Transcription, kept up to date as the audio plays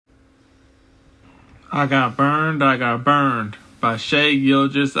I got burned by Shai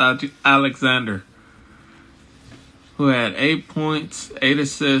Gilgeous-Alexander, who had 8 points, 8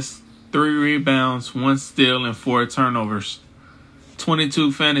 assists, 3 rebounds, 1 steal, and 4 turnovers.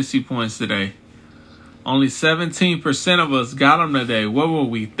 22 fantasy points today. Only 17% of us got him today. What were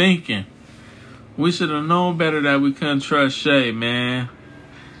we thinking? We should have known better that we couldn't trust Shai, man.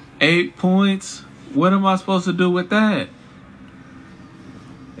 8 points? What am I supposed to do with that?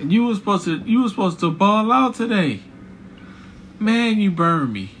 And you were supposed to ball out today. Man, you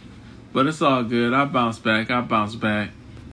burned me. But it's all good. I bounce back.